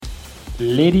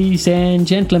Ladies and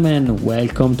gentlemen,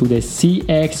 welcome to the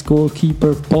CX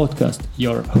Goalkeeper podcast.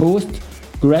 Your host,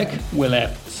 Greg, will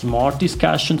have smart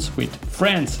discussions with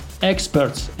friends,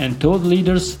 experts, and thought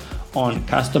leaders on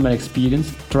customer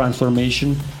experience,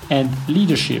 transformation, and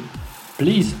leadership.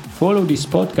 Please follow this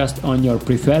podcast on your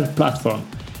preferred platform.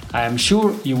 I am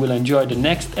sure you will enjoy the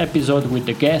next episode with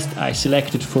the guest I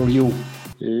selected for you.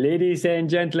 Ladies and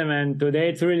gentlemen, today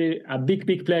it's really a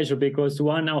big pleasure because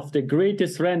one of the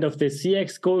greatest friends of the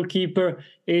CX Goalkeeper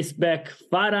is back,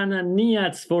 Faran and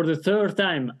Niaz, for the third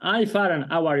time. Hi Faran,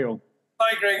 how are you?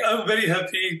 Hi Greg, I'm very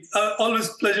happy. Always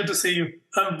pleasure to see you.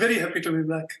 I'm very happy to be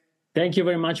back. Thank you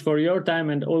very much for your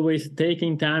time and always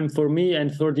taking time for me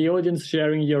and for the audience,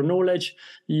 sharing your knowledge,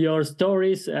 your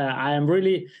stories. I am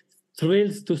really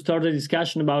thrilled to start a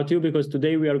discussion about you because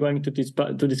today we are going to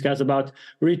discuss about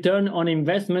return on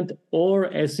investment, or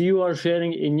as you are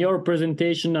sharing in your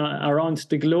presentation around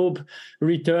the globe,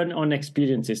 return on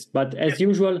experiences. But as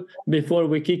usual, before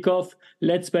we kick off,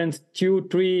 let's spend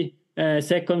 2-3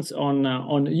 seconds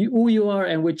on who you are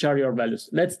and which are your values.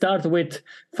 Let's start with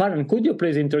Faran. Could you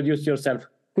please introduce yourself?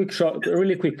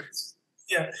 Really quick.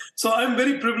 Yeah. So I'm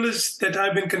very privileged that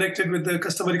I've been connected with the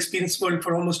customer experience world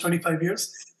for almost 25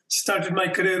 years. Started my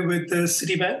career with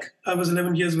Citibank. I was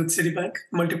 11 years with Citibank,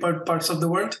 multiple parts of the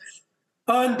world.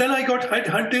 And then I got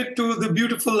hunted to the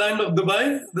beautiful land of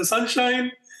Dubai, the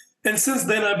sunshine. And since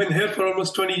then, I've been here for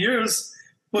almost 20 years,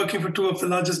 working for two of the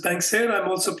largest banks here. I'm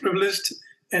also privileged.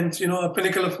 And, a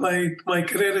pinnacle of my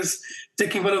career is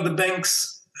taking one of the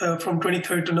banks from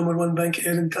 23rd to number one bank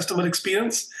here in customer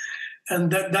experience.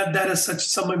 And that has such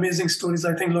some amazing stories.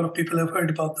 I think a lot of people have heard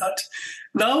about that.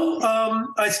 Now,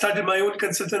 I started my own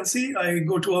consultancy. I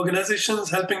go to organizations,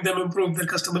 helping them improve their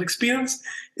customer experience.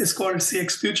 It's called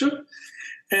CX Future.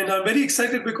 And I'm very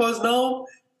excited because now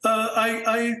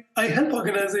I help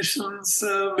organizations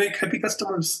make happy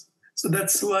customers. So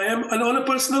that's who I am. And on a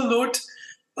personal note,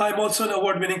 I'm also an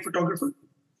award-winning photographer.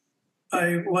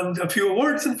 I won a few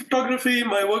awards in photography.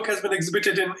 My work has been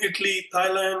exhibited in Italy,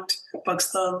 Thailand,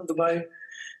 Pakistan, Dubai,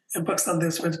 and Pakistan.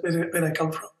 That's where I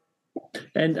come from.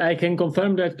 And I can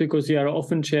confirm that because you are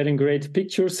often sharing great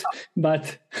pictures.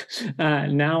 But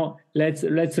now let's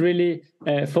really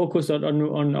focus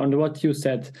on what you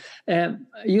said.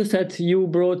 You said you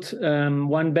brought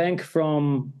one bank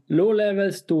from low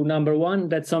levels to number one.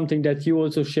 That's something that you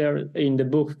also share in the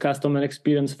book Customer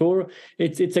Experience 4.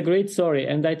 It's a great story.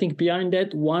 And I think behind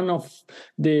that, one of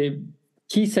the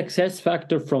key success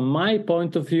factor from my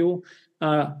point of view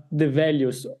are the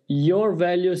values, your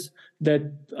values that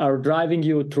are driving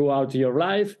you throughout your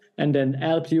life and then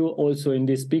help you also in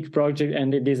this big project,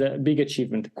 and it is a big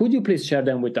achievement. Could you please share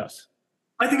them with us?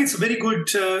 I think it's a very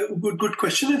good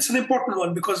question. It's an important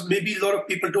one because maybe a lot of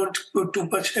people don't put too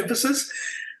much emphasis.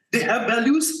 They have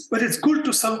values, but it's good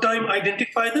to sometime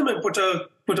identify them and put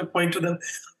a point to them.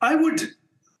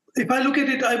 If I look at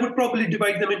it, I would probably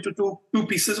divide them into two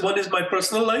pieces. One is my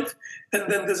personal life, and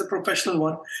then there's a professional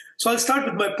one. So I'll start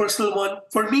with my personal one.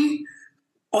 For me,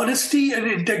 honesty and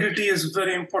integrity is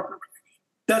very important.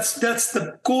 That's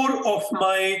the core of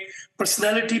my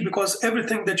personality because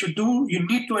everything that you do, you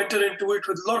need to enter into it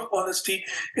with a lot of honesty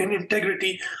and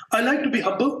integrity. I like to be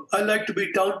humble. I like to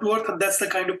be down to earth, and that's the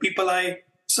kind of people I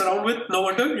surround with. No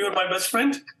wonder you're my best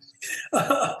friend.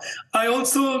 I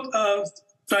also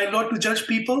try not to judge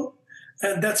people.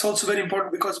 And that's also very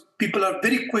important because people are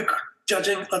very quick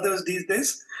judging others these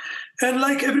days. And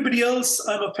like everybody else,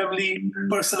 I'm a family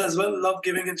person as well, love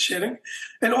giving and sharing.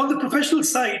 And on the professional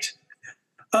side,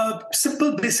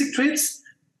 simple basic traits,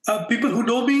 people who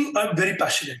know me, I'm very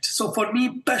passionate. So for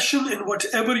me, passion in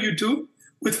whatever you do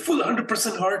with full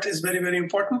 100% heart is very, very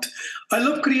important. I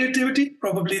love creativity.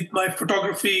 Probably my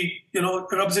photography,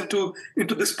 rubs into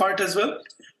this part as well.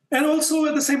 And also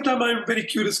at the same time, I'm very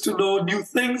curious to know new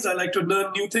things. I like to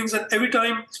learn new things. And every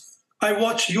time I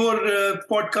watch your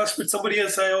podcast with somebody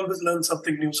else, I always learn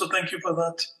something new. So thank you for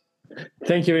that.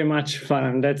 Thank you very much,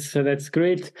 Faran. That's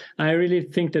great. I really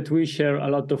think that we share a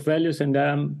lot of values, and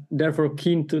I'm therefore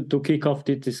keen to kick off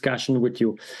this discussion with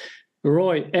you.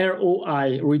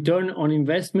 ROI, return on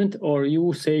investment, or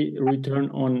you say return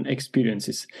on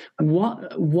experiences.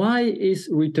 Why is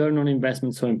return on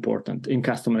investment so important in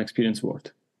customer experience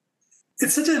world?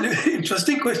 It's such an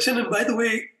interesting question. And by the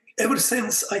way, ever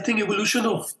since, I think, evolution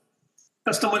of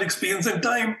customer experience and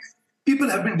time, people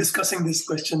have been discussing this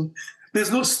question.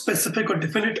 There's no specific or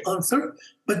definite answer,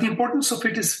 but the importance of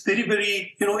it is very,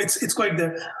 very, it's quite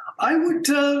there. I would,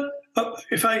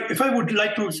 if I would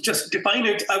like to just define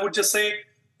it, I would just say,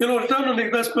 return on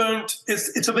investment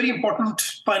it's a very important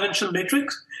financial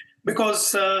matrix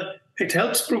because it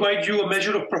helps provide you a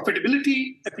measure of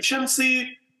profitability,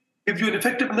 efficiency, give you an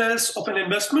effectiveness of an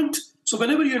investment. So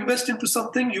whenever you invest into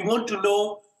something, you want to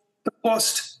know the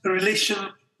cost relation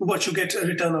to what you get a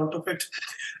return out of it.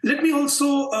 Let me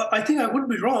also, I think I wouldn't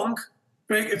be wrong,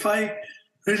 Greg, if I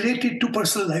relate it to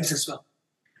personal lives as well.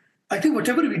 I think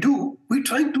whatever we do, we're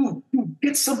trying to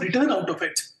get some return out of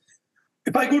it.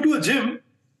 If I go to a gym,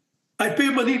 I pay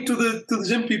money to the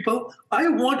gym people. I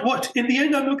want what? In the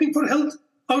end, I'm looking for health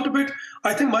out of it.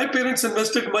 I think my parents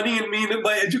invested money in me in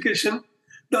my education.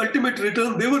 The ultimate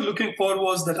return they were looking for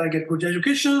was that I get good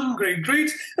education, great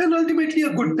grades, and ultimately a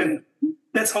good dinner.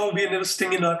 That's how we're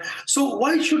investing in our. So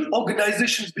why should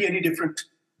organizations be any different?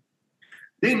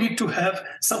 They need to have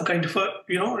some kind of a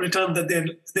return that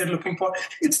they're looking for.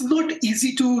 It's not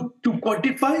easy to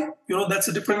quantify. That's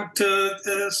a different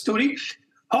story.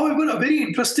 However, a very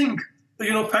interesting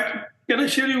fact. Can I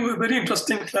share you a very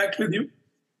interesting fact with you?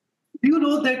 Do you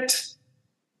know that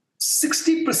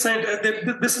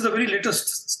 60%? This is a very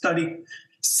latest study.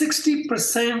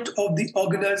 60% of the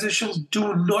organizations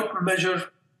do not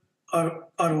measure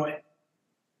ROI.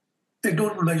 They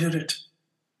don't measure it.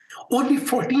 Only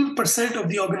 14% of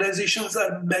the organizations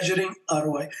are measuring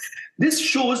ROI. This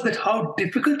shows that how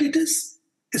difficult it is.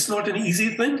 It's not an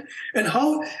easy thing, and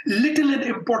how little an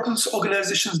importance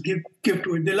organizations give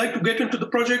to it. They like to get into the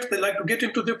project, they like to get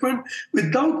into different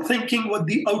without thinking what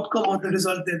the outcome or the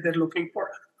result that they're looking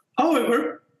for.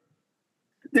 However,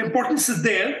 the importance is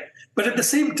there, but at the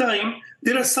same time,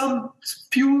 there are some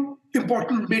few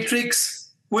important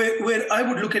metrics where I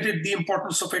would look at it, the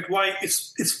importance of it, why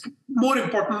it's more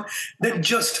important than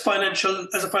just financial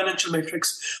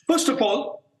metrics. First of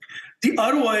all, the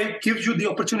ROI gives you the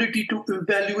opportunity to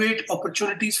evaluate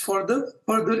opportunities for the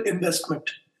further investment.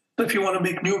 So if you want to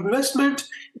make new investment,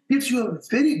 it gives you a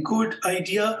very good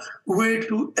idea where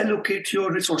to allocate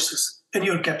your resources and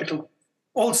your capital.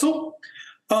 Also,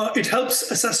 it helps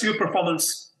assess your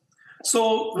performance.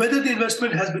 So whether the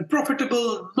investment has been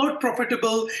profitable, not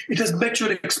profitable, it has met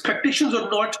your expectations or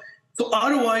not. So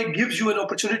ROI gives you an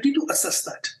opportunity to assess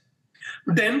that.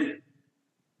 Then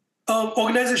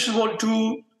organizations want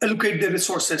to allocate their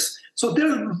resources. So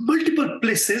there are multiple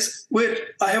places where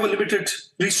I have a limited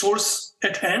resource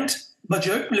at hand,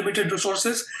 budget, limited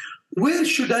resources. Where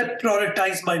should I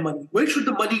prioritize my money? Where should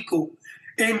the money go?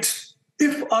 And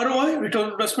if ROI, return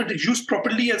on investment, is used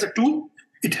properly as a tool,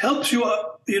 it helps you,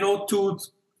 to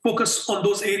focus on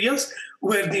those areas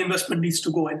where the investment needs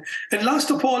to go in. And last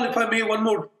of all, one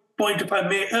more point, if I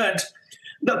may add,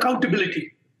 the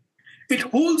accountability. It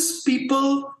holds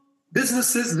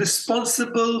businesses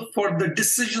responsible for the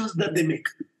decisions that they make.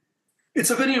 It's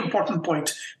a very important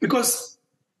point, because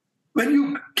when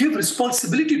you give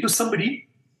responsibility to somebody,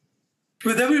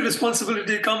 with every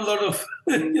responsibility comes a lot of,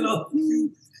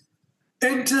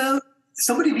 and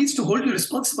somebody needs to hold you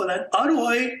responsible. And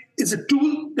ROI is a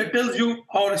tool that tells you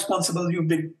how responsible you've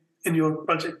been in your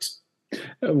projects.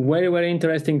 A very, very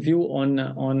interesting view on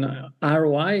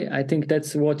ROI. I think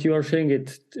that's what you are saying.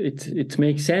 It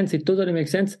makes sense. It totally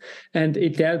makes sense, and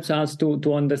it helps us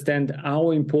to understand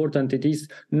how important it is,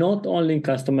 not only in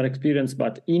customer experience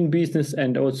but in business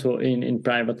and also in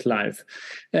private life.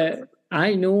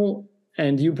 I know,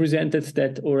 and you presented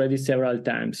that already several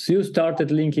times. You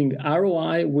started linking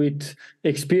ROI with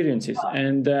experiences,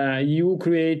 and you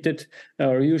created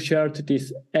or you shared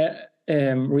this.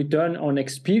 Return on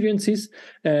experiences.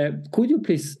 Could you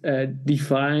please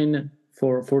define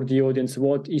for the audience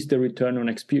what is the return on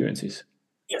experiences?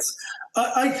 Yes.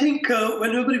 I think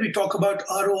whenever we talk about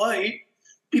ROI,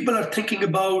 people are thinking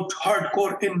about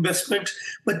hardcore investment,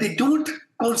 but they don't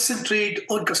concentrate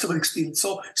on customer experience.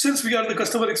 So since we are the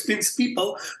customer experience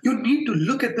people, you need to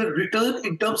look at the return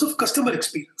in terms of customer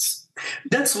experience.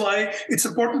 That's why it's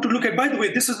important to look at, by the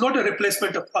way, this is not a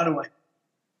replacement of ROI.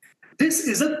 This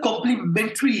is a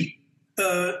complementary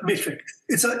metric.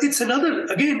 It's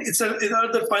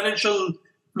another financial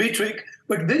metric,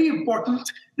 but very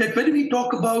important that when we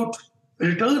talk about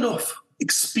return of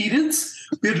experience,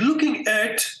 we're looking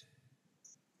at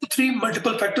three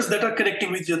multiple factors that are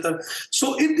connecting with each other.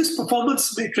 So in this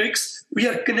performance matrix, we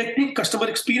are connecting customer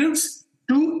experience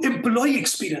to employee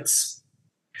experience.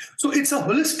 So it's a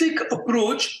holistic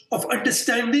approach of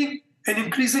understanding and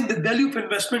increasing the value of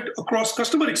investment across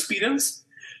customer experience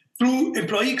through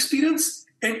employee experience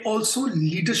and also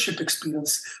leadership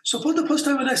experience. So for the first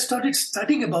time when I started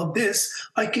studying about this,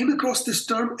 I came across this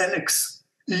term LX,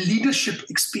 leadership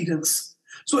experience.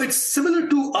 So it's similar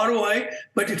to ROI,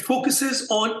 but it focuses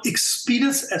on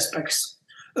experience aspects,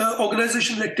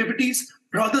 organizational activities,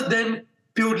 rather than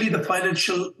purely the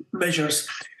financial measures.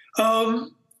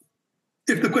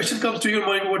 if the question comes to your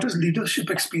mind, what is leadership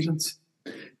experience?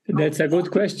 That's a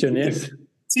good question, yes.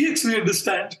 CX we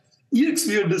understand, EX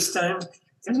we understand,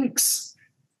 NX.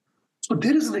 So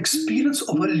there is an experience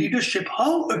of a leadership.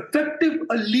 How effective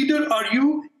a leader are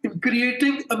you in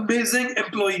creating amazing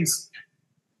employees?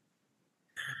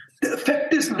 The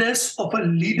effectiveness of a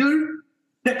leader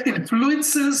that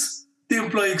influences the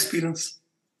employee experience.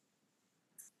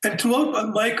 And throughout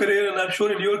my career, and I'm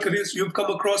sure in your careers, you've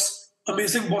come across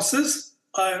amazing bosses.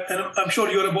 And I'm sure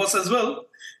you're a boss as well.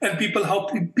 And how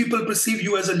people perceive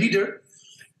you as a leader.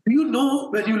 Do you know,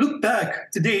 when you look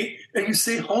back today and you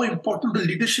say how important the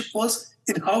leadership was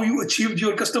in how you achieved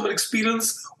your customer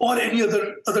experience or any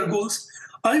other goals?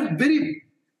 I'm very,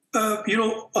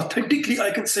 authentically, I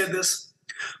can say this.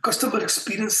 Customer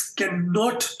experience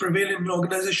cannot prevail in an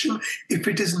organization if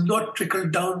it is not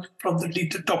trickled down from the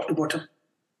leader top to bottom.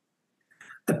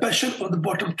 The passion of the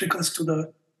bottom trickles to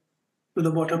the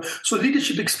bottom. So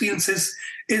leadership experience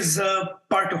is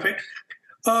part of it.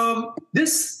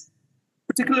 This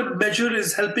particular measure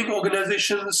is helping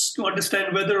organizations to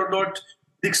understand whether or not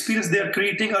the experience they are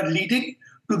creating are leading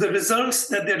to the results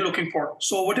that they're looking for.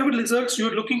 So whatever results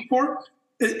you're looking for,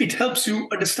 it helps you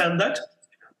understand that.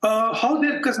 How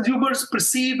their consumers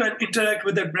perceive and interact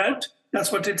with their brand,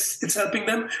 that's what it's helping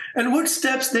them. And what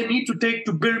steps they need to take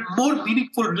to build more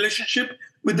meaningful relationship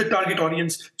with the target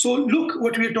audience. So look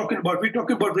what we're talking about. We're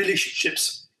talking about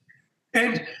relationships.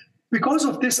 And because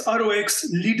of this ROX,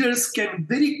 leaders can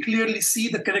very clearly see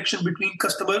the connection between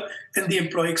customer and the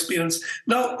employee experience.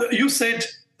 Now, you said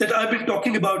that I've been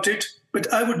talking about it,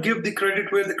 but I would give the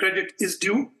credit where the credit is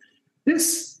due.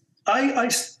 I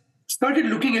started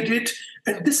looking at it,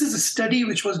 and this is a study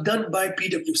which was done by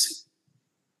PwC.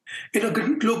 In a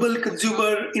global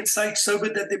consumer insight survey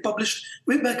that they published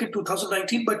way back in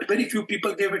 2019, but very few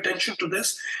people gave attention to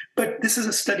this. But this is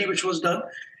a study which was done.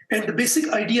 And the basic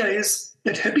idea is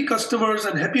that happy customers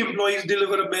and happy employees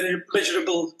deliver a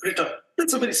measurable return.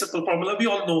 That's a very simple formula. We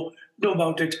all know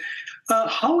about it.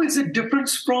 How is it different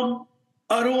from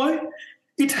ROI?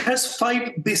 It has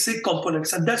 5 basic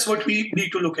components, and that's what we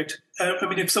need to look at.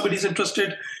 If somebody's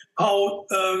interested how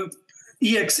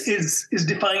EX is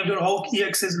defined or how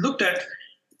EX is looked at,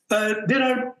 there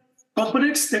are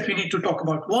components that we need to talk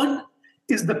about. One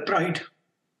is the pride.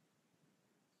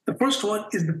 The first one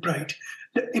is the pride,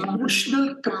 the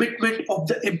emotional commitment of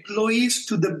the employees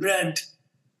to the brand.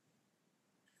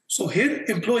 So here,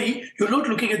 employee, you're not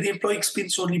looking at the employee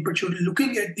experience only, but you're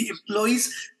looking at the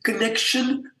employee's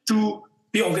connection to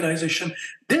the organization.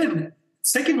 Then,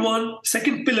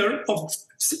 second pillar of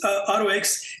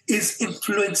ROX is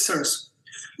influencers.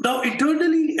 Now,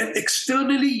 internally and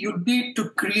externally, you need to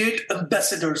create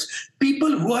ambassadors,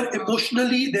 people who are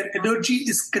emotionally, their energy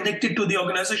is connected to the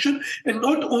organization. And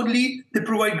not only they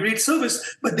provide great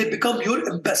service, but they become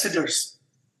your ambassadors.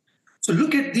 So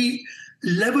look at the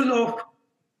level of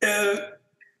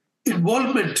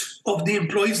involvement of the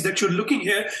employees that you're looking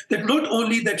here, that not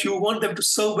only that you want them to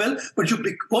serve well, but you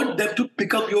want them to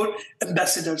become your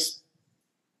ambassadors.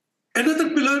 Another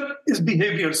pillar is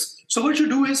behaviors. So what you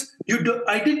do is you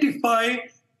identify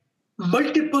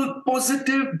multiple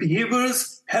positive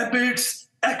behaviors, habits,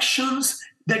 actions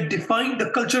that define the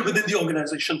culture within the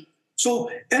organization.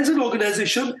 So as an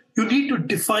organization, you need to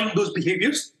define those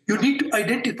behaviors. You need to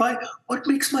identify what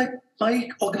makes my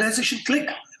organization click,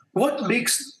 what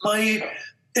makes my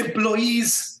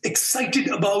employees excited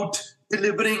about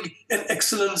delivering an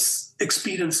excellence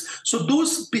experience. So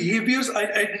those behaviors are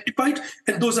identified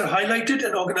and those are highlighted,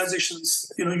 and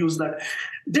organizations use that.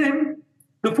 Then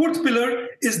the fourth pillar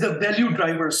is the value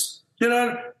drivers. There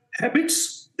are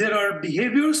habits, there are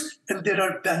behaviors, and there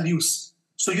are values.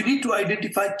 So you need to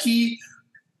identify key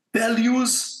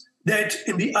values that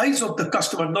in the eyes of the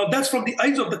customer. Now that's from the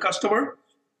eyes of the customer,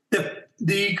 the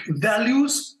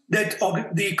values that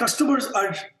the customers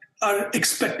are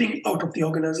expecting out of the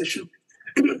organization.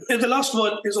 And the last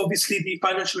one is obviously the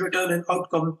financial return and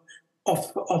outcome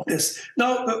of this.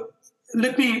 Now,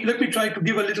 let me try to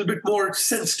give a little bit more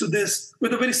sense to this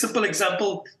with a very simple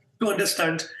example to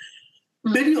understand.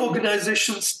 Many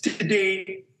organizations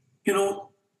today,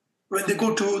 when they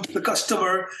go to the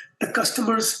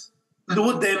customers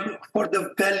know them for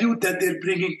the value that they're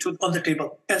bringing on the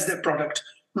table as their product,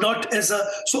 not as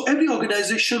so every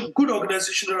organization, good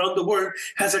organization around the world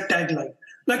has a tagline.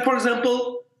 Like, for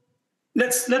example,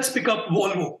 let's pick up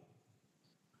Volvo.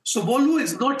 So Volvo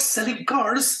is not selling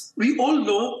cars. We all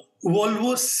know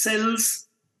Volvo sells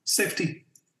safety.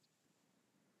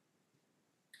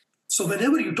 So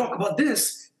whenever you talk about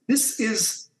this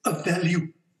is a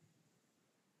value.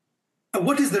 And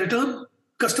what is the return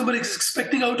customer is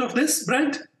expecting out of this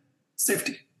brand?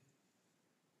 Safety.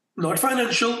 not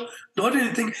financial, not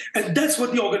anything. And that's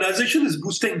what the organization is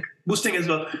boosting as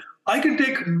well. I can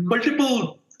take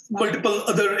multiple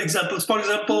other examples. For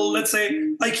example, let's say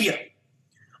IKEA.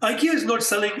 IKEA is not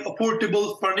selling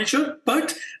affordable furniture,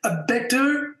 but a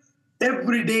better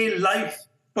everyday life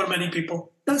for many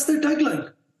people. That's their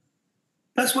tagline.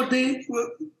 That's what they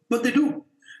do.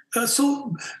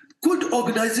 So good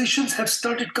organizations have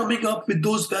started coming up with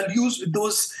those values, with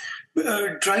those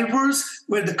drivers,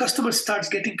 where the customer starts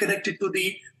getting connected to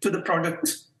the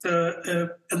product and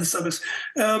the service.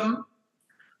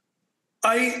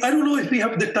 I don't know if we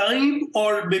have the time,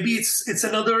 or maybe it's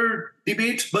another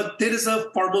debate, but there is a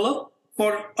formula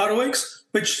for ROX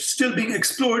which is still being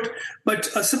explored. But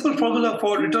a simple formula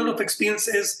for return of experience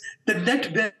is the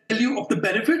net value of the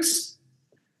benefits,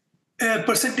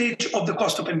 percentage of the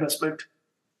cost of investment.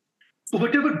 So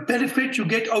whatever benefit you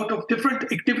get out of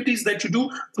different activities that you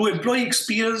do, through employee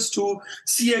experience, to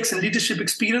CX and leadership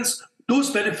experience, those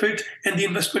benefit and the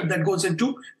investment that goes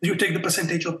into, you take the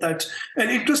percentage of that.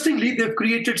 And interestingly, they've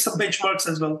created some benchmarks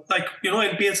as well. Like,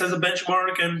 NPS has a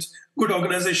benchmark, and good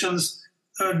organizations,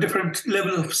 different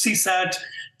level of CSAT.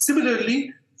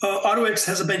 Similarly, ROX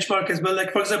has a benchmark as well.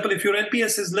 Like, for example, if your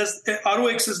NPS is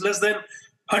ROX is less than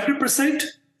 100%,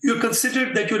 you're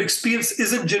considered that your experience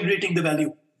isn't generating the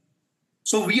value.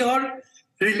 So we are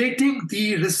relating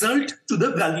the result to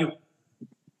the value.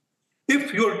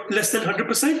 If you're less than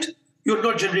 100%, you're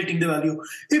not generating the value.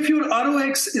 If your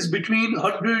ROX is between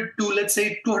 100 to, let's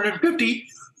say, 250,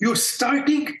 you're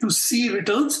starting to see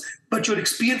returns, but your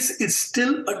experience is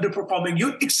still underperforming.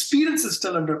 Your experience is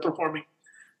still underperforming.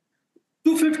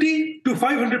 250 to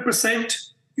 500%,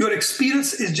 your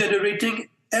experience is generating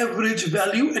average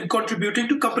value and contributing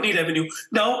to company revenue.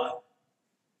 Now,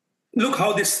 look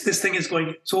how this thing is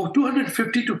going. So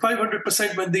 250 to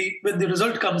 500% when the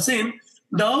result comes in,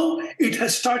 now it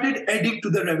has started adding to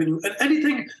the revenue. And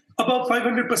anything above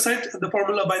 500%, the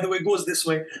formula, by the way, goes this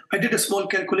way. I did a small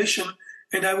calculation,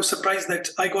 and I was surprised that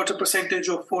I got a percentage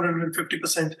of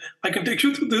 450%. I can take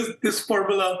you through this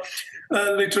formula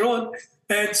later on.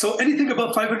 And so anything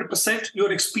above 500%,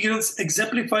 your experience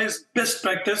exemplifies best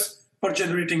practice for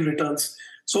generating returns.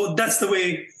 So that's the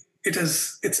way it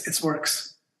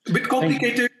works. A bit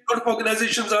complicated. A lot of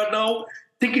organizations are now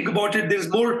thinking about it. There's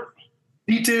more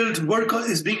detailed work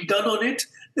is being done on it.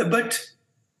 But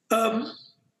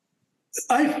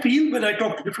I feel when I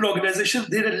talk to different organizations,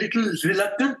 they're a little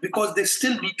reluctant because they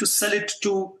still need to sell it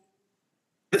to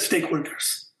the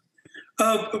stakeholders.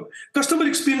 Customer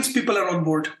experience people are on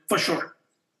board, for sure.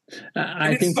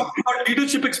 I think talking about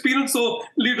leadership experience, so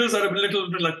leaders are a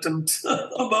little reluctant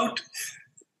about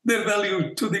their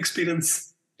value to the experience.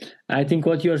 I think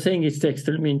what you are saying is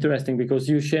extremely interesting, because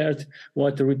you shared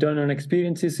what the return on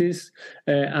experiences is,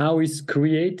 how it's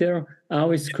created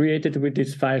with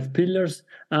these 5 pillars,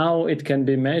 how it can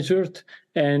be measured,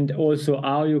 and also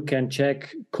how you can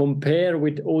compare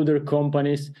with other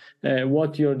companies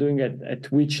what you're doing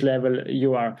at which level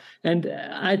you are. And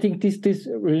I think this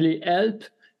really helps.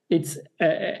 It's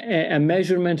a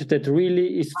measurement that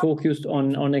really is focused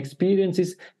on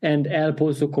experiences and help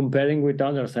also comparing with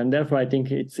others. And therefore, I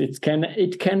think it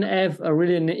can have a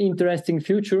really an interesting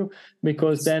future,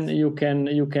 because then you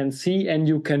can see and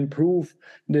you can prove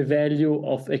the value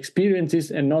of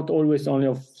experiences and not always only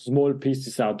of small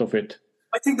pieces out of it.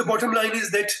 I think the bottom line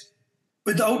is that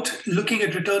without looking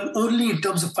at return only in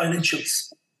terms of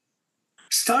financials,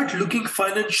 start looking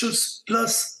financials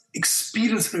plus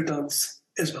experience returns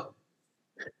as well.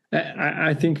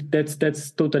 I think that's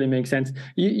totally makes sense.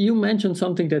 You mentioned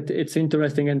something that it's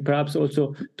interesting, and perhaps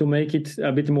also to make it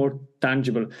a bit more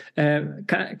tangible.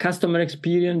 Customer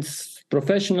experience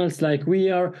professionals like we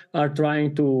are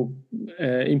trying to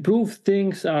improve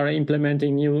things, are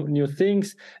implementing new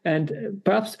things. And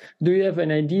perhaps, do you have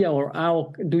an idea, or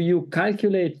how do you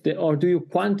calculate or do you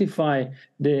quantify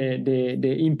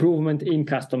the improvement in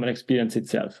customer experience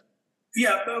itself?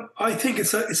 Yeah, I think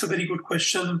it's a very good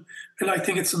question, and I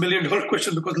think it's $1 million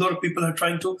question, because a lot of people are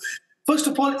trying to. First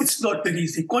of all, it's not very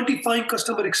easy. Quantifying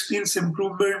customer experience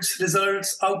improvements,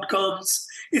 results, outcomes,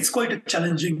 it's quite a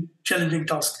challenging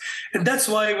task. And that's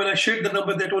why when I shared the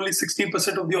number that only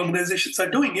 16% of the organizations are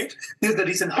doing it, there's the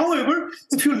reason. However,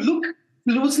 if you look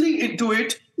closely into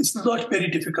it, it's not very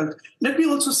difficult. Let me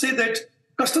also say that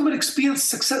customer experience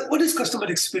success, what is customer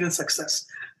experience success?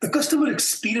 The customer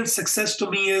experience success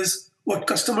to me is what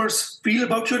customers feel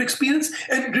about your experience,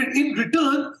 and in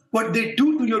return, what they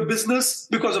do to your business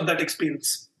because of that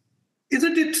experience.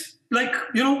 Isn't it like,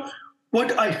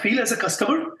 what I feel as a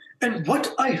customer and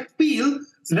what I feel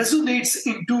resonates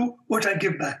into what I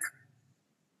give back?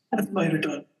 That's my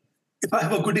return. If I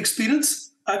have a good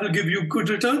experience, I will give you good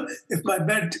return. If my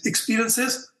bad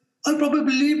experiences, I'll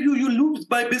probably leave you. You lose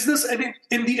my business, and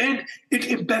in the end, it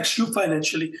impacts you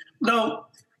financially. Now,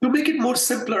 to make it more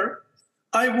simpler,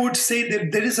 I would say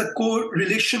that there is a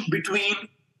correlation between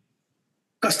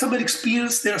customer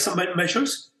experience. There are some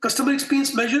measures, customer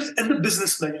experience measures, and the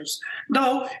business measures.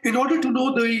 Now, in order to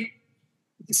know the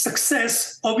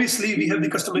success, obviously, we have the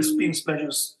customer experience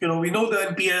measures. We know the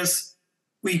NPS.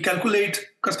 We calculate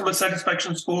customer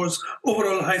satisfaction scores,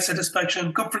 overall high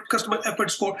satisfaction, customer effort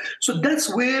score. So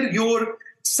that's where your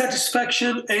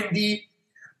satisfaction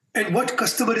and what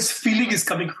customer is feeling is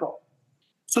coming from.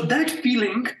 So that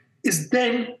feeling is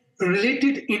then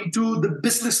related into the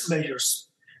business measures.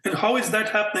 And how is that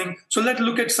happening? So let's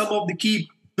look at some of the key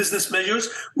business measures,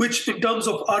 which in terms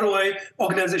of ROI,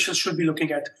 organizations should be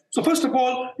looking at. So first of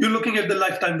all, you're looking at the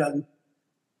lifetime value.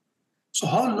 So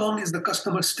how long is the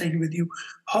customer staying with you?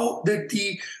 How that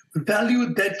the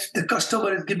value that the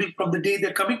customer is giving from the day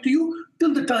they're coming to you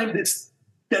till the time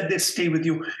that they stay with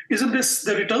you. Isn't this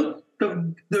the return,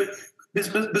 the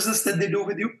business that they do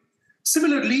with you?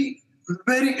 Similarly,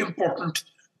 very important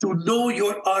to know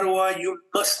your ROI, you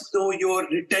must know your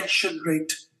retention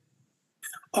rate.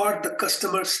 Are the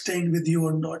customers staying with you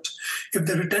or not? If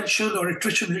the retention or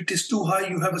attrition rate is too high,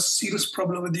 you have a serious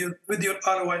problem with your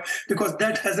ROI, because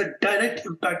that has a direct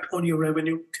impact on your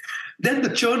revenue. Then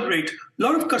the churn rate. A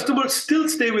lot of customers still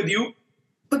stay with you,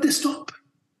 but they stop.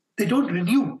 They don't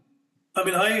renew. I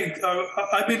mean,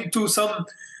 I've been to some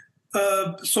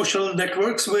social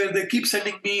networks where they keep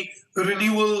sending me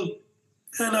renewal,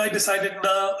 and I decided,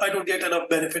 nah, I don't get enough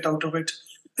benefit out of it,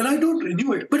 and I don't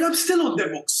renew it, but I'm still on their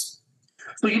books.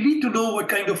 So you need to know what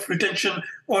kind of retention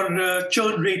or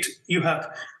churn rate you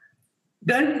have.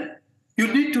 Then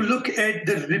you need to look at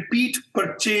the repeat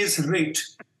purchase rate.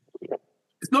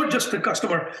 It's not just the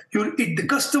customer. The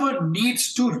customer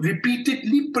needs to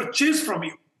repeatedly purchase from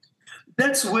you.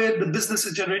 That's where the business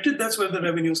is generated. That's where the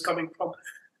revenue is coming from.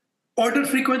 Order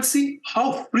frequency.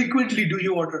 How frequently do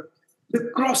you order? The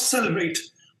cross-sell rate.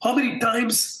 How many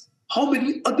times, how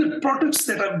many other products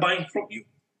that I'm buying from you?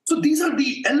 So these are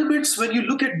the elements when you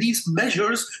look at these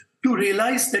measures to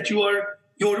realize that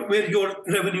where your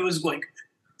revenue is going.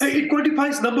 It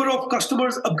quantifies number of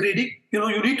customers upgrading.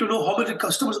 You need to know how many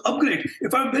customers upgrade.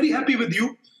 If I'm very happy with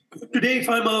you today, if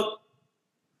I'm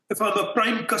a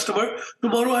prime customer,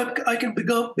 tomorrow I can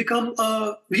become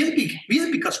a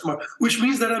VIP customer, which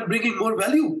means that I'm bringing more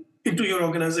value into your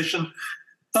organization.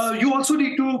 You also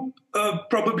need to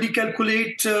probably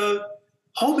calculate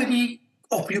how many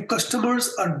of your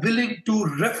customers are willing to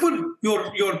refer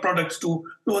your products to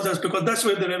others, because that's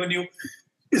where the revenue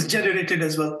is generated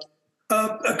as well.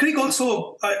 Craig,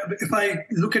 also, if I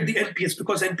look at the NPS,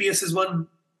 because NPS is one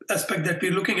aspect that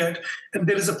we're looking at, and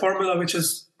there is a formula which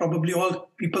is probably all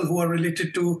people who are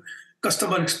related to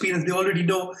customer experience, they already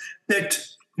know that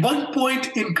 1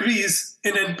 point increase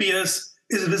in NPS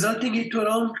is resulting into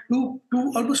around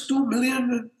almost $2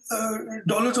 million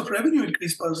of revenue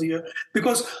increase per year.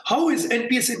 Because how is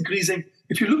NPS increasing?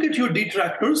 If you look at your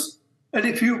detractors, and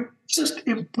if you just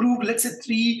improve, let's say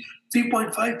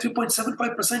 3.5,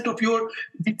 3.75% of your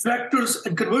detractors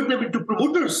and convert them into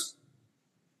promoters,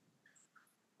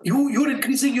 you're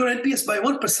increasing your NPS by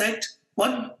 1%,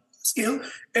 one scale,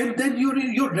 and then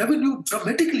your revenue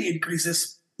dramatically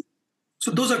increases. So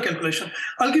those are calculations.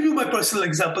 I'll give you my personal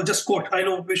example, just quote. I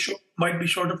know we might be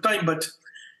short of time, but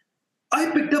I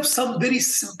picked up some very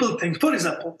simple things. For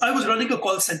example, I was running a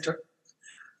call center.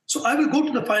 So I will go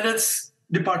to the finance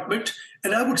department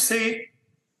and I would say,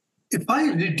 if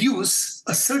I reduce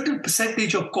a certain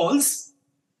percentage of calls,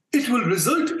 it will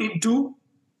result into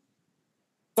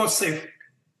cost save.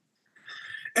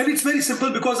 And it's very simple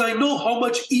because I know how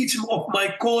much each of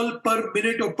my call per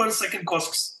minute or per second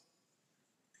costs.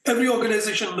 Every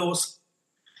organization knows.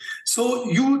 So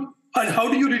and how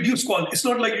do you reduce calls? It's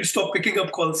not like you stop picking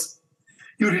up calls.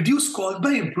 You reduce calls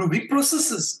by improving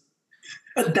processes.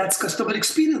 And that's customer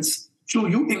experience. So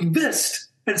you invest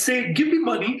and say, give me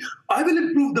money, I will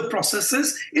improve the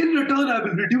processes. In return, I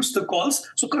will reduce the calls.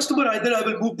 So customer, either I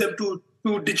will move them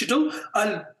to digital,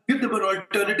 I'll give them an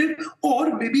alternative,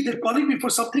 or maybe they're calling me for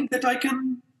something that I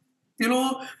can,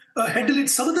 handle it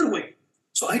some other way.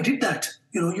 So I did that.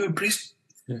 You improve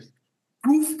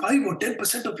 5 or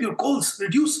 10% of your calls,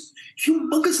 reduce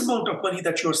humongous amount of money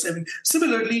that you're saving.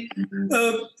 Similarly,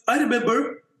 I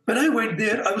remember when I went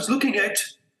there, I was looking at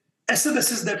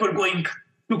SMSs that were going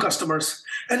to customers.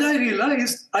 And I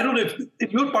realized, I don't know if in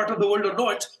your part of the world or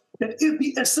not, that if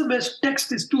the SMS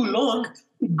text is too long,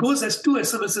 it goes as 2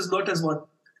 SMSs, not as 1.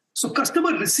 So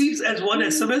customer receives as one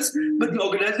SMS, but the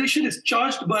organization is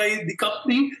charged by the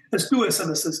company as two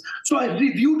SMSs. So I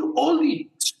reviewed all the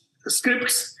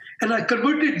scripts and I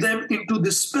converted them into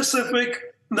this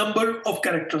specific number of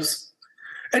characters.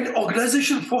 And the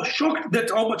organization was shocked that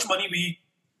how much money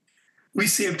we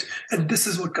saved. And this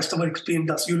is what customer experience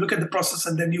does. You look at the process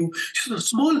and then you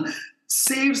small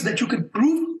saves that you can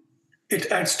prove,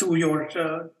 it adds to your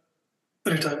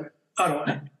return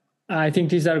ROI. I think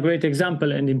these are a great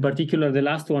example, and in particular the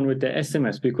last one with the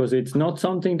SMS, because it's not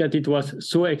something that it was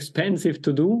so expensive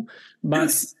to do, but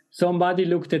yes, somebody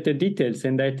looked at the details.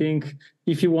 And I think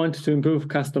if you want to improve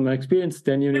customer experience,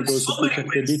 then you need also to look at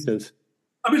the details.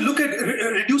 I mean, look at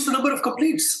reduce the number of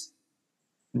complaints.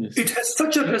 Yes. It has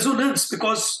such a resonance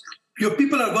because your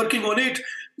people are working on it.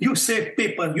 You save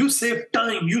paper, you save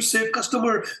time, you save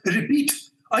customer repeat.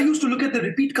 I used to look at the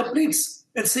repeat complaints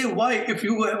and say, why, if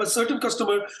you have a certain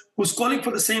customer who's calling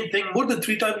for the same thing more than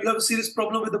 3 times, you have a serious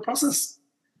problem with the process.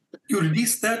 You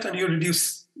reduce that and you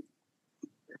reduce.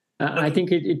 I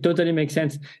think it totally makes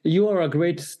sense. You are a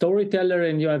great storyteller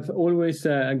and you have always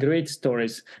great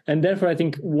stories. And therefore, I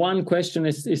think one question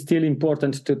is still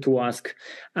important to ask.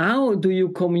 How do you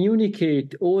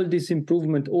communicate all this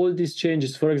improvement, all these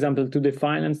changes, for example, to the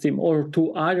finance team or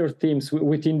to other teams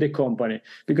within the company?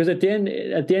 Because at the end,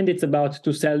 it's about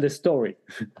to sell the story.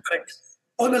 Correct.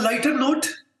 On a lighter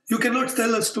note, you cannot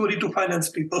tell a story to finance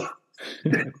people.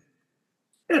 They're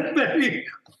very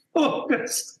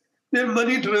focused. They're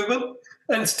money driven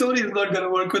and story is not going to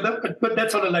work with them, but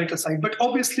that's on a lighter side. But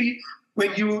obviously,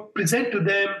 when you present to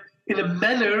them in a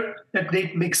manner that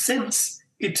they make sense,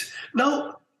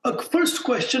 now a first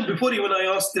question before even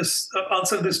I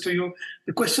answer this to you,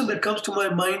 the question that comes to my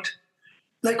mind,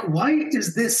 like, why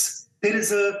is this? There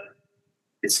is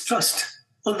it's trust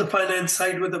on the finance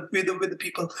side with the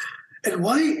people, and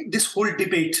why this whole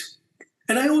debate?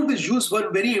 And I always use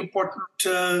one very important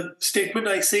statement.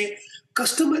 I say,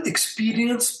 customer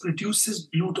experience produces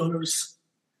blue dollars,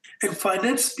 and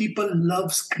finance people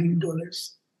loves green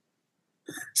dollars.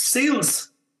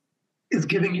 Sales is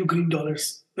giving you green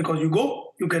dollars because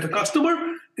you get a customer,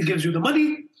 it gives you the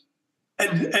money,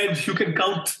 and you can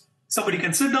count. Somebody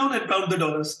can sit down and count the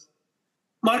dollars.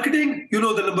 Marketing, the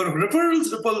number of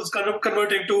referrals kind of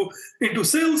converting into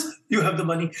sales, you have the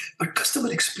money. But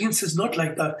customer experience is not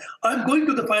like that. I'm going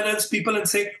to the finance people and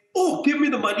say, oh, give me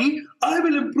the money. I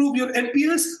will improve your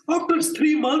NPS. After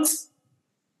 3 months,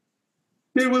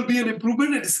 there will be an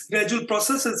improvement. It's a gradual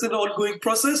process. It's an ongoing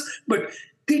process. But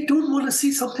they don't want to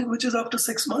see something which is after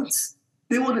 6 months.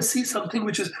 They want to see something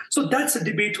which is... So that's a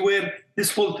debate where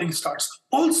this whole thing starts.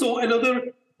 Also, another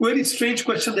very strange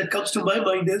question that comes to my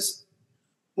mind is,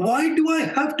 why do I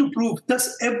have to prove?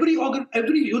 Does every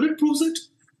unit proves it?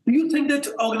 Do you think that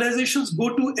organizations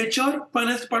go to HR,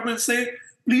 finance department, and say,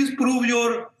 please prove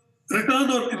your return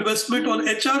or investment on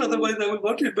HR, otherwise I will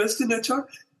not invest in HR?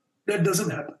 That doesn't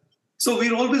happen. So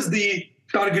we're always the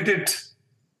target.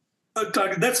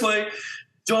 That's why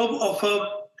job of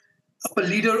a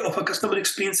leader of a customer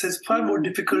experience is far more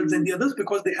difficult than the others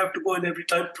because they have to go and every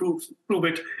time prove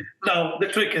it. Now, the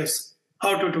trick is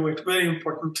how to do it. Very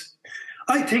important.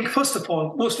 I think, first of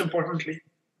all, most importantly,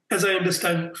 as I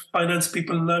understand finance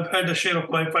people, and I've had a share of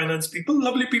my finance people,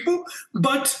 lovely people,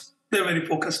 but they're very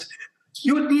focused.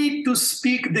 You need to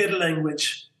speak their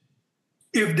language.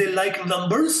 If they like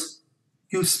numbers,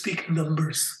 you speak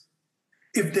numbers.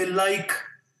 If they like,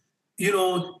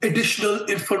 additional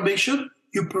information,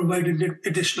 you provide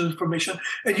additional information.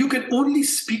 And you can only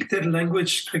speak their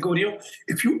language, Gregorio,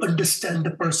 if you understand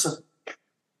the person.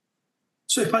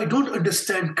 So if I don't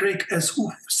understand Craig as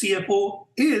who CFO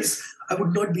is, I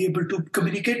would not be able to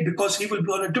communicate because he will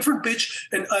be on a different page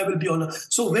and I will be on a...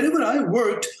 So wherever I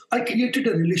worked, I created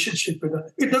a relationship with her.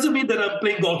 It doesn't mean that I'm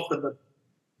playing golf with them,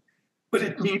 but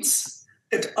it means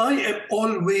that I am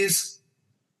always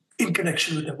in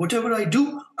connection with them. Whatever I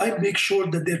do, I make sure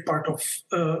that they're part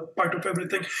of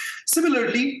everything.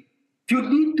 Similarly, you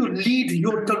need to lead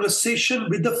your conversation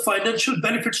with the financial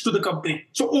benefits to the company.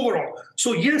 So overall,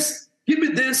 yes, give me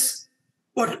this,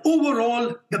 but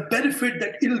overall, the benefit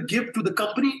that it'll give to the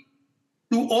company,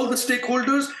 to all the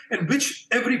stakeholders, and which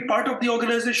every part of the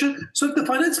organization. So if the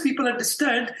finance people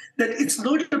understand that it's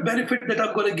not a benefit that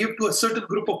I'm going to give to a certain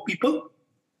group of people,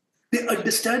 they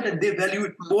understand and they value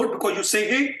it more because you say,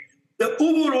 hey,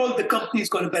 the company is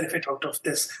going to benefit out of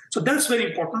this. So that's very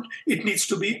important. It needs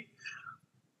to be.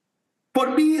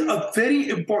 For me, a very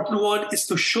important one is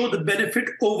to show the benefit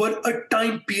over a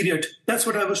time period. That's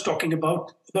what I was talking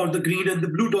about the green and the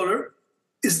blue dollar,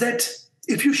 is that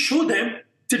if you show them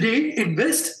today,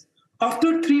 invest,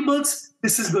 after 3 months,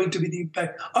 this is going to be the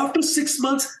impact. After 6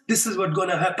 months, this is what's going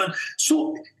to happen.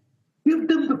 So give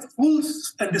them the full,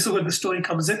 and this is where the story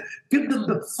comes in, give them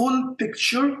the full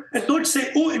picture and not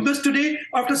say, oh, invest today,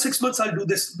 after 6 months, I'll do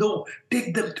this. No,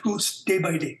 take them through day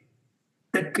by day.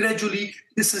 That gradually,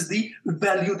 this is the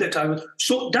value that I will.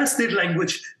 So that's their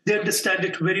language. They understand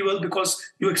it very well because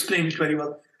you explain it very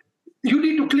well. You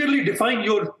need to clearly define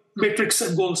your metrics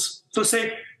and goals. So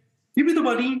say, give me the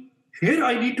money, here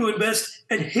I need to invest,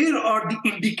 and here are the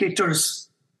indicators.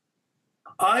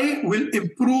 I will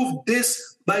improve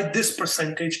this by this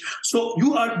percentage. So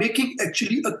you are making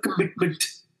actually a commitment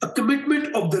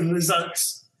of the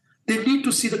results. They need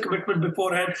to see the commitment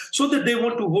beforehand so that they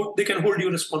can hold you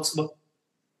responsible.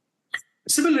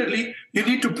 Similarly, you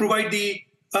need to provide the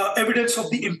evidence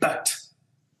of the impact.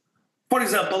 For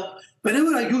example,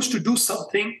 whenever I used to do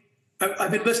something,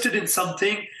 I've invested in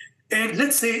something, and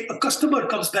let's say a customer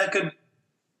comes back and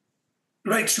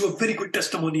writes you a very good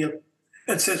testimonial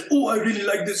and says, "Oh, I really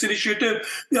like this initiative.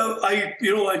 Yeah,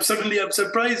 I'm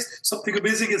surprised. Something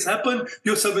amazing has happened.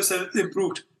 Your service has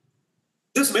improved."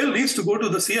 This mail needs to go to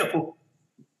the CFO.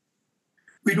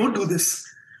 We don't do this.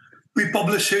 We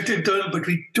publish it in turn, but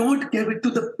we don't give it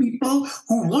to the people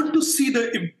who want to see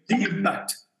the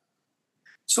impact.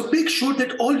 So make sure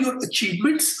that all your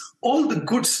achievements, all the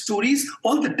good stories,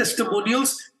 all the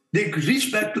testimonials, they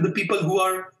reach back to the people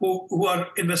who are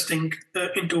investing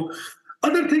into.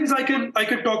 Other things I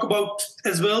can talk about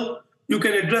as well. You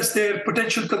can address their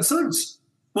potential concerns.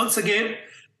 Once again,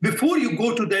 before you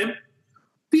go to them,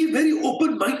 be very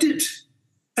open-minded.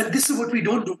 And this is what we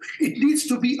don't do. It needs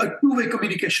to be a two-way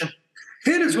communication.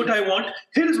 Here is what I want.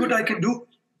 Here is what I can do.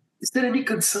 Is there any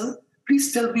concern?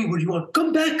 Please tell me what you want.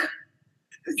 Come back.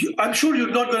 I'm sure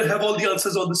you're not going to have all the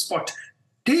answers on the spot.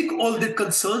 Take all the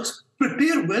concerns,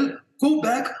 prepare well, go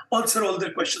back, answer all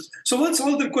their questions. So once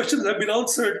all their questions have been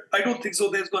answered, I don't think so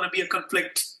there's going to be a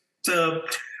conflict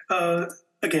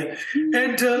again.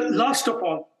 And last of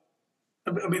all,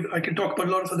 I mean, I can talk about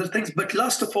a lot of other things, but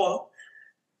last of all,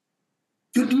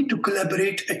 you need to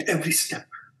collaborate at every step.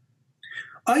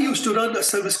 I used to run a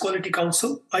service quality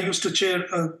council. I used to chair,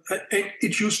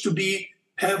 it used to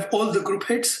have all the group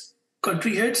heads,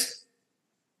 country heads,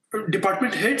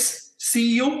 department heads,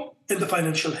 CEO, and the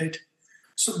financial head.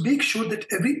 So make sure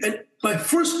that and my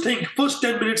first 10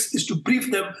 minutes is to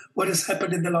brief them what has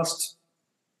happened in the last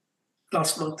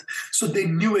month. So they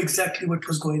knew exactly what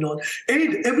was going on.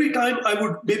 And every time I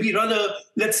would maybe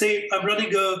let's say I'm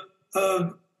running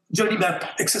a journey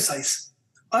map exercise.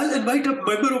 I'll invite a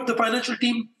member of the financial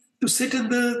team to sit in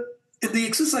the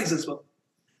exercise as well.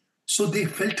 So they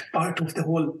felt part of the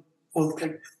whole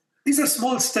thing. These are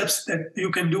small steps that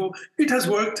you can do. It has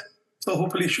worked, so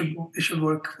hopefully it should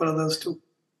work for others too.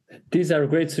 These are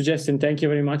great suggestions. Thank you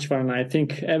very much, Faran. I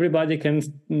think everybody can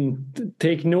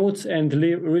take notes and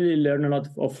really learn a lot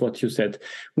of what you said.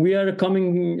 We are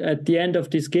coming at the end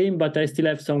of this game, but I still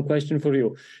have some questions for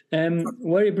you.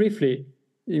 Very briefly,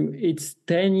 it's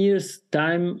 10 years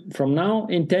time from now.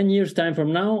 In 10 years time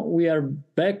from now, we are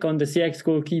back on the CX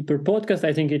Goalkeeper podcast.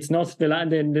 I think it's not the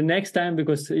next time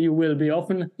because you will be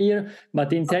often here,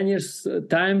 but in 10 years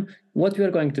time, what we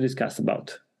are going to discuss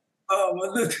about?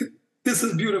 Well, this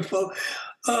is beautiful.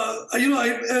 As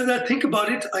I think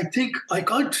about it, I think I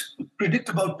can't predict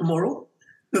about tomorrow,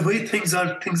 the way things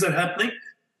are happening.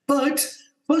 But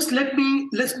first, let me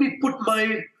put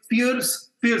my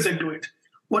fears into it.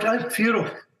 What I'm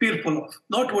fearful of,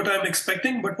 not what I'm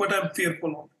expecting, but what I'm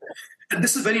fearful of. And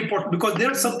this is very important because there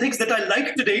are some things that I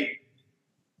like today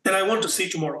that I want to see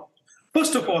tomorrow.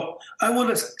 First of all, I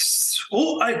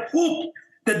hope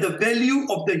that the value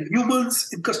of the humans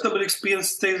in customer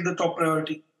experience stays the top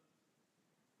priority,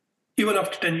 even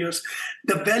after 10 years.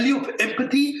 The value of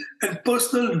empathy and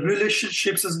personal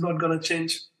relationships is not going to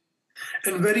change.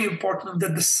 And very important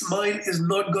that the smile is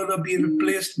not going to be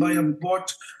replaced by a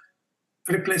bot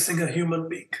replacing a human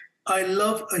being. I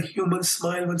love a human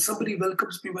smile. When somebody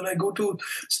welcomes me, when I go to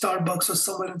Starbucks or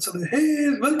somewhere and somebody,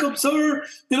 "Hey, welcome, sir.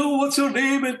 What's your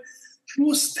name?" And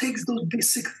those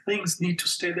basic things need to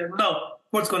stay there. Now,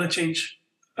 what's going to change?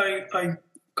 I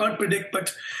can't predict,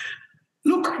 but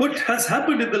look what has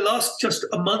happened in the last just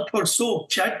a month or so.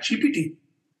 ChatGPT.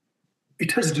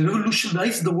 It has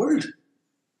revolutionized the world.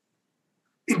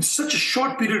 In such a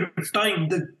short period of time,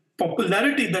 the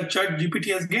popularity that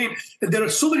ChatGPT has gained, and there are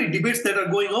so many debates that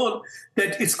are going on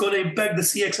that it's going to impact the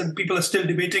CX, and people are still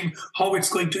debating how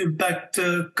it's going to impact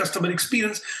customer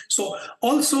experience. So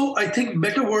also, I think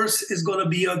metaverse is going to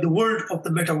be the world of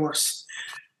the metaverse.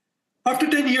 After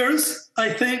 10 years, I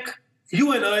think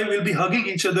you and I will be hugging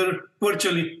each other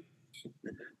virtually.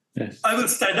 Yes. I will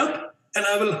stand up and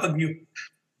I will hug you.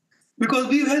 because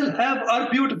we will have our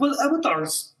beautiful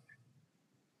avatars.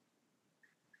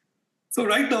 So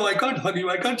right now, I can't hug you.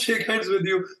 I can't shake hands with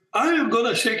you. I am going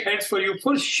to shake hands for you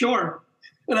for sure.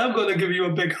 And I'm going to give you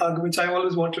a big hug, which I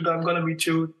always wanted to. I'm going to meet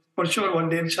you for sure one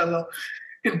day, inshallah,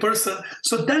 in person.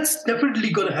 So that's definitely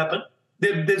going to happen.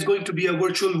 There's going to be a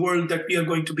virtual world that we are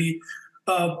going to be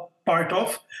part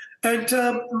of. And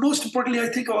most importantly, I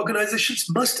think organizations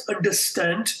must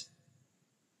understand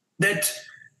that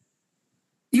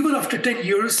even after 10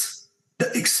 years, the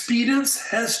experience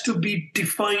has to be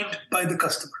defined by the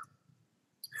customer.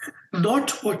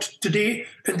 Not what today,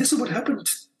 and this is what happened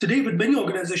today with many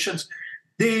organizations,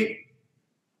 they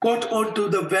got onto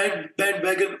the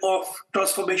bandwagon of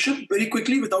transformation very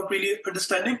quickly without really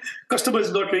understanding. Customer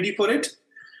is not ready for it.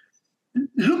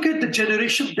 Look at the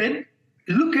generation then,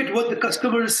 look at what the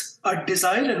customers are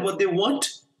desire and what they want,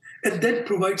 and then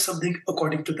provide something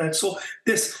according to that. So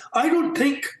this, I don't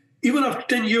think, even after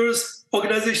 10 years,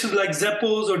 organizations like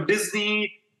Zappos or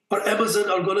Disney or Amazon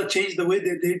are going to change the way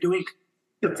they're doing.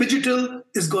 The digital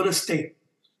is going to stay.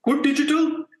 Good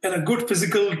digital and a good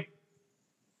physical,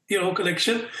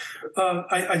 connection.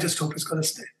 I just hope it's going to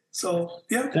stay. So,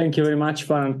 yeah. Thank you very much,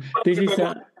 Faran. This is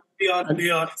we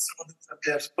are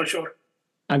for sure.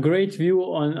 A great view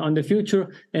on the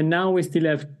future. And now we still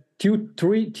have 3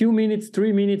 minutes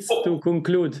to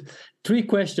conclude. 3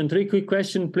 quick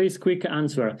questions, please, quick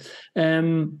answer.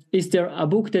 Is there a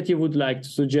book that you would like to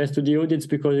suggest to the audience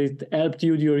because it helped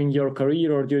you during your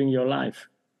career or during your life?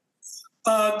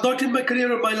 Not in my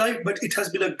career or my life, but it has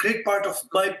been a great part of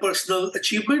my personal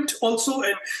achievement also.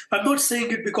 And I'm not saying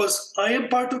it because I am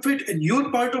part of it and you're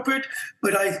part of it,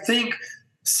 but I think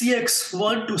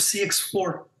CX1 to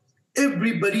CX4,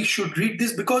 everybody should read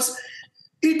this because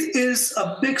it is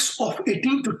a mix of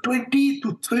 18 to 20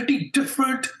 to 30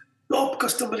 different top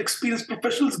customer experience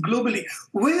professionals globally.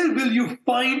 Where will you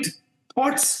find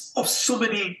thoughts of so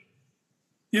many,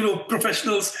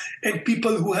 professionals and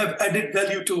people who have added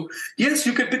value to? Yes,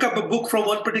 you can pick up a book from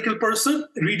one particular person,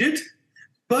 read it.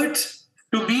 But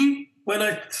to me, when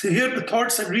I hear the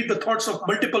thoughts and read the thoughts of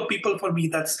multiple people, for me,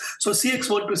 that's so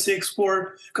CX1 to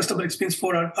CX4, customer experience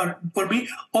 4 are for me.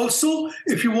 Also,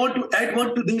 if you want to add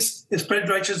one to this, is Fred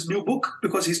Reich's new book,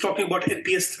 because he's talking about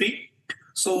NPS 3.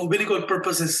 So winning on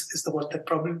purpose is the one that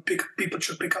probably people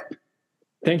should pick up.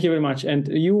 Thank you very much. And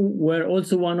you were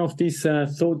also one of these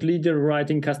thought leader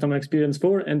writing Customer Experience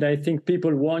 4, and I think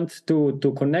people want to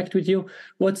connect with you.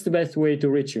 What's the best way to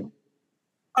reach you?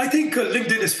 I think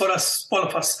LinkedIn is for us, all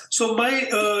of us. So my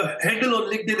handle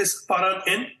on LinkedIn is Faran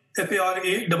N,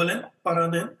 Faran,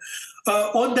 Faran N.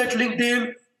 On that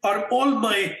LinkedIn are all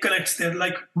my connects there,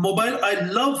 like mobile. I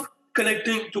love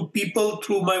connecting to people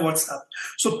through my WhatsApp.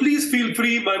 So please feel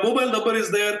free. My mobile number is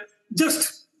there.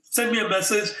 Just send me a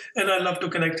message and I love to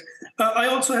connect. I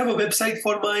also have a website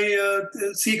for my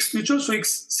CX Future, so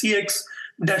it's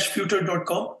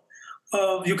cx-future.com.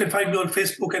 You can find me on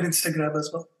Facebook and Instagram as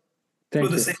well. Thank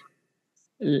you.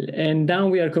 And now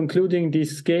we are concluding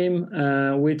this game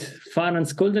with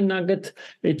Faran's Golden Nugget.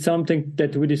 It's something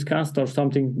that we discussed or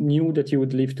something new that you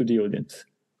would leave to the audience.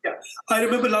 Yeah, I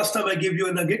remember last time I gave you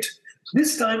a nugget.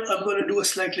 This time I'm going to do a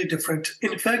slightly different.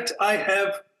 In fact, I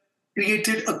have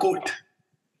created a quote.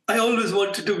 I always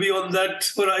wanted to be on that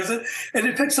horizon. And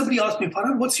in fact, somebody asked me,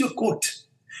 Faran, what's your quote?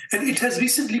 And it has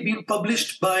recently been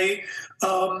published by,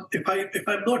 if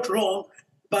I'm not wrong,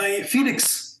 by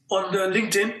Phoenix on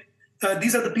LinkedIn.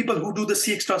 These are the people who do the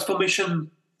CX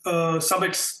transformation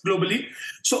summits globally.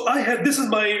 So this is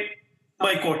my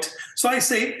quote. So I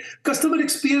say, customer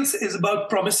experience is about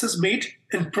promises made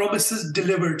and promises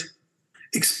delivered.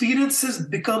 Experiences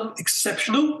become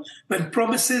exceptional when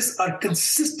promises are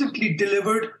consistently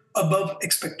delivered above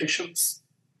expectations.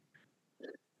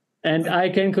 And I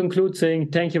can conclude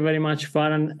saying thank you very much,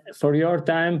 Faran, for your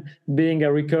time being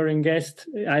a recurring guest.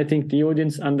 I think the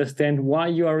audience understand why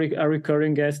you are a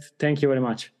recurring guest. Thank you very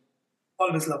much.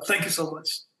 Always love. Thank you so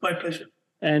much. My pleasure.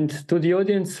 And to the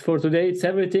audience, for today, it's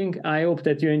everything. I hope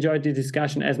that you enjoyed the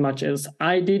discussion as much as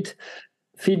I did.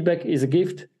 Feedback is a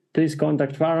gift. Please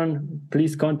contact Faran.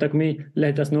 Please contact me.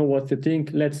 Let us know what you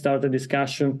think. Let's start a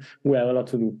discussion. We have a lot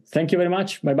to do. Thank you very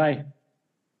much. Bye-bye.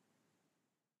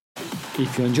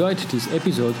 If you enjoyed this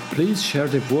episode, please share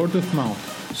the word of mouth.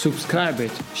 Subscribe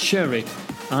it. Share it.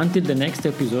 Until the next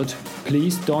episode,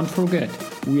 please don't forget,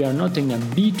 we are not in a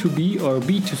B2B or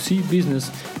B2C business.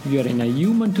 We are in a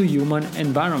human-to-human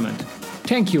environment.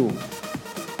 Thank you.